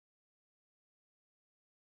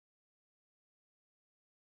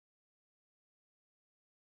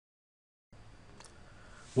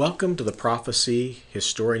Welcome to the Proficy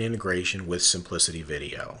Historian Integration with Simplicity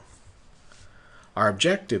video. Our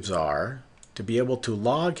objectives are to be able to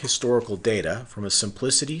log historical data from a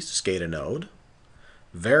Simplicity SCADA node,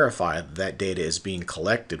 verify that data is being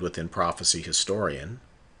collected within Proficy Historian,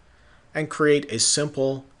 and create a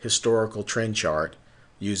simple historical trend chart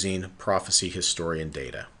using Proficy Historian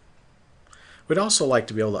data. We'd also like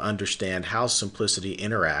to be able to understand how Simplicity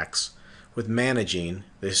interacts with managing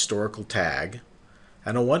the historical tag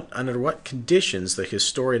and under what conditions the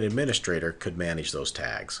historian administrator could manage those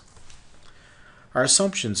tags. Our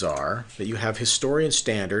assumptions are that you have Historian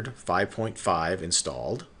Standard 5.5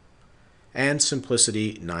 installed and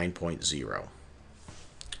Simplicity 9.0.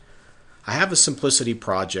 I have a Simplicity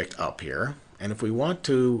project up here, and if we want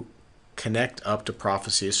to connect up to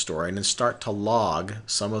Proficy Historian and start to log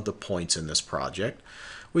some of the points in this project,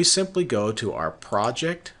 we simply go to our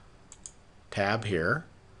Project tab here,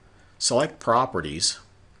 select Properties,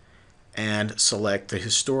 and select the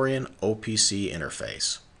Historian OPC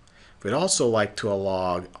interface. If we'd also like to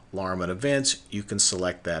log alarm and events, you can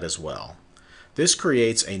select that as well. This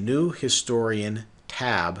creates a new Historian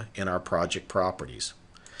tab in our project properties.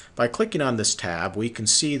 By clicking on this tab, we can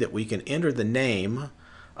see that we can enter the name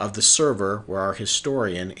of the server where our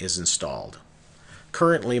Historian is installed.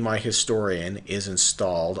 Currently, my Historian is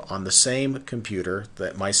installed on the same computer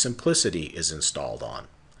that my Simplicity is installed on.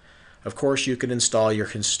 Of course, you can install your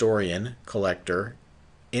Historian collector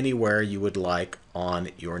anywhere you would like on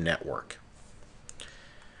your network.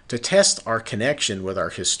 To test our connection with our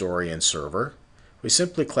Historian server, we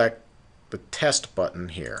simply click the Test button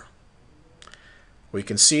here. We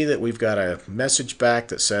can see that we've got a message back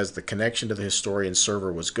that says the connection to the Historian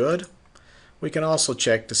server was good. We can also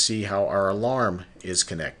check to see how our alarm is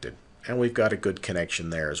connected, and we've got a good connection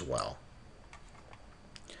there as well.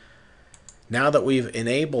 Now that we've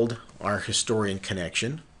enabled our Historian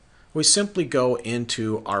connection, we simply go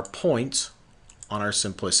into our points on our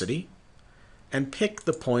Simplicity and pick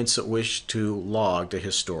the points that wish to log to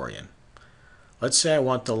Historian. Let's say I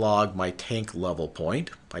want to log my tank level point.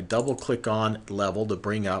 I double click on level to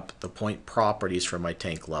bring up the point properties for my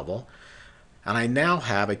tank level, and I now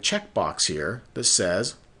have a checkbox here that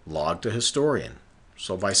says log to Historian.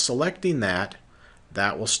 So by selecting that,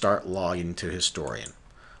 that will start logging to Historian.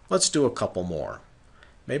 Let's do a couple more.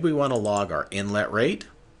 Maybe we want to log our inlet rate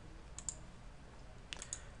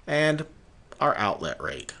and our outlet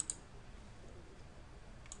rate.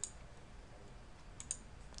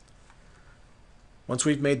 Once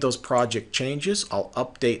we've made those project changes, I'll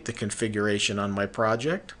update the configuration on my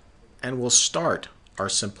project and we'll start our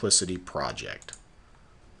Simplicity project.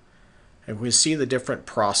 And we see the different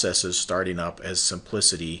processes starting up as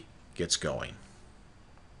Simplicity gets going.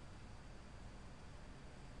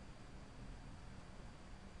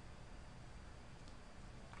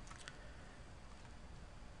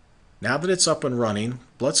 Now that it's up and running,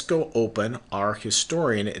 let's go open our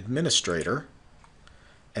Historian Administrator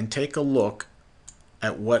and take a look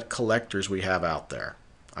at what collectors we have out there.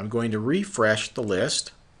 I'm going to refresh the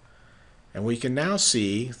list, and we can now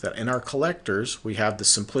see that in our collectors we have the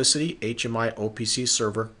Simplicity HMI OPC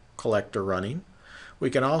server collector running. We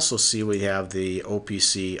can also see we have the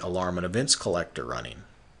OPC alarm and events collector running.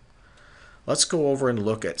 Let's go over and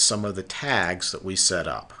look at some of the tags that we set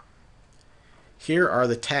up. Here are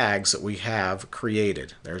the tags that we have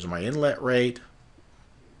created. There's my inlet rate,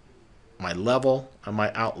 my level, and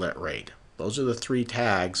my outlet rate. Those are the three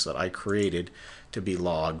tags that I created to be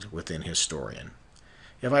logged within Historian.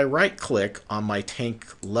 If I right-click on my tank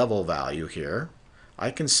level value here, I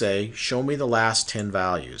can say, show me the last 10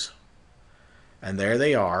 values. And there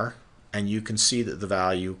they are, and you can see that the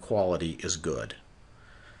value quality is good.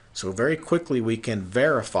 So very quickly we can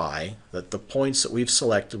verify that the points that we've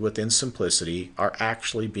selected within Simplicity are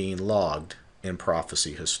actually being logged in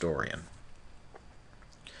Proficy Historian.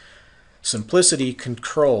 Simplicity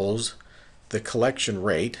controls the collection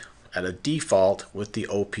rate at a default with the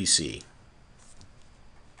OPC.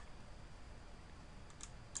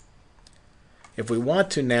 If we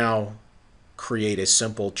want to now create a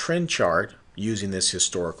simple trend chart using this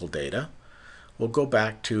historical data, we'll go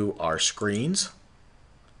back to our screens,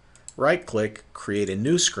 right-click, create a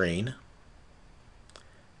new screen,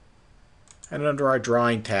 and under our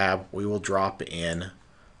Drawing tab we will drop in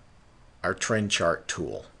our trend chart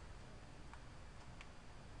tool.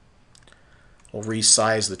 We'll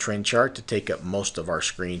resize the trend chart to take up most of our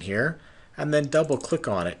screen here, and then double-click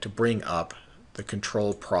on it to bring up the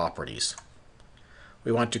control properties.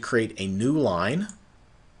 We want to create a new line,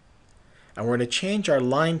 and we're going to change our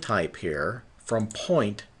line type here from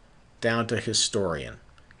point down to Historian.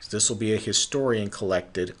 This will be a Historian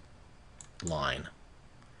collected line.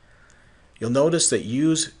 You'll notice that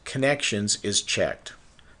Use Connections is checked.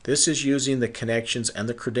 This is using the connections and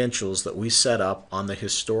the credentials that we set up on the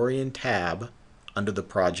Historian tab under the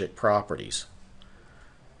project properties.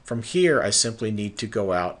 From here, I simply need to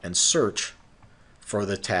go out and search for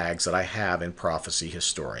the tags that I have in Proficy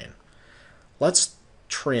Historian. Let's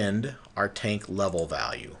trend our tank level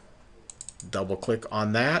value. Double click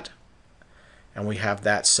on that, and we have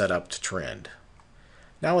that set up to trend.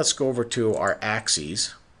 Now let's go over to our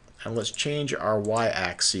axes, and let's change our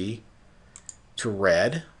y-axis to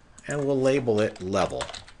red, and we'll label it level.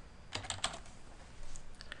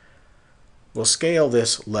 We'll scale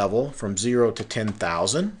this level from 0 to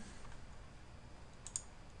 10,000,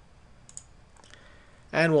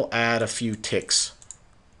 and we'll add a few ticks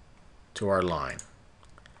to our line.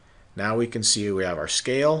 Now we can see we have our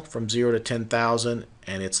scale from 0 to 10,000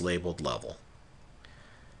 and it's labeled level.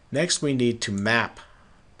 Next we need to map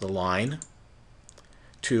the line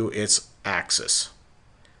to its axis.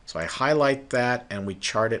 So I highlight that and we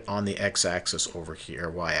chart it on the x-axis over here,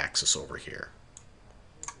 y-axis over here.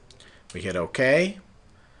 We hit OK,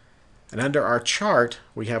 and under our chart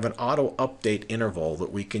we have an auto update interval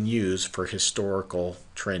that we can use for historical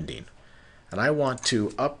trending. And I want to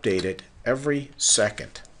update it every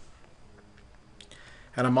second.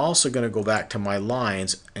 And I'm also going to go back to my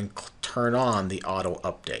lines and turn on the auto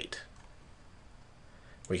update.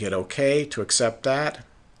 We hit OK to accept that,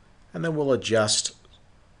 and then we'll adjust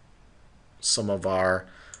some of our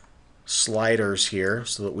sliders here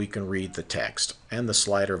so that we can read the text and the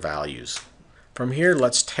slider values. From here,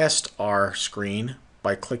 let's test our screen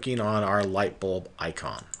by clicking on our light bulb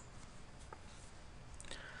icon.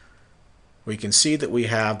 We can see that we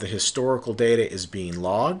have the historical data is being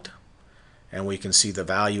logged, and we can see the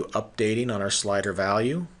value updating on our slider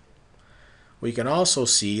value. We can also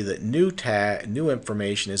see that new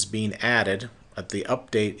information is being added at the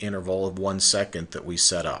update interval of 1 second that we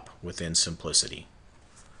set up within Simplicity.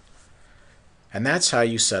 And that's how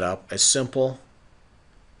you set up a simple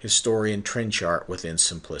historian trend chart within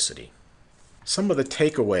Simplicity. Some of the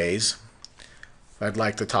takeaways I'd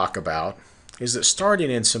like to talk about is that starting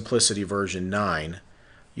in Simplicity version 9,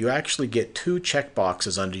 you actually get 2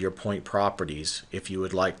 checkboxes under your point properties if you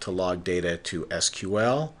would like to log data to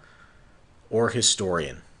SQL or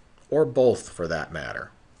Historian, or both for that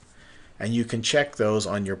matter. And you can check those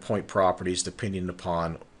on your point properties depending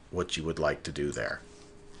upon what you would like to do there.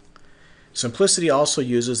 Simplicity also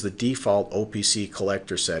uses the default OPC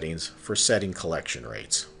collector settings for setting collection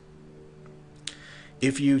rates.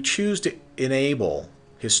 If you choose to enable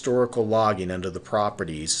historical logging under the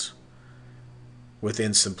properties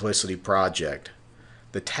within Simplicity Project,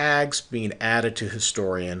 the tags being added to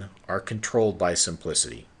Historian are controlled by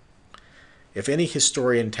Simplicity. If any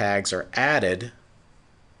Historian tags are added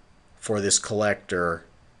for this collector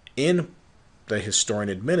in the Historian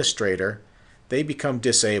Administrator, they become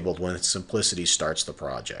disabled when Simplicity starts the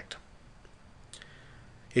project.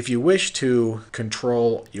 If you wish to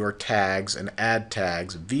control your tags and add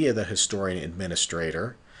tags via the Historian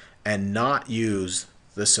Administrator and not use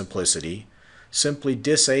the Simplicity, simply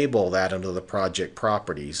disable that under the project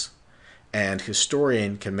properties, and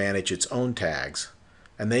Historian can manage its own tags,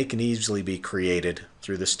 and they can easily be created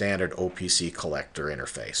through the standard OPC collector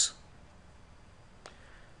interface.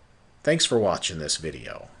 Thanks for watching this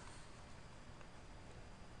video.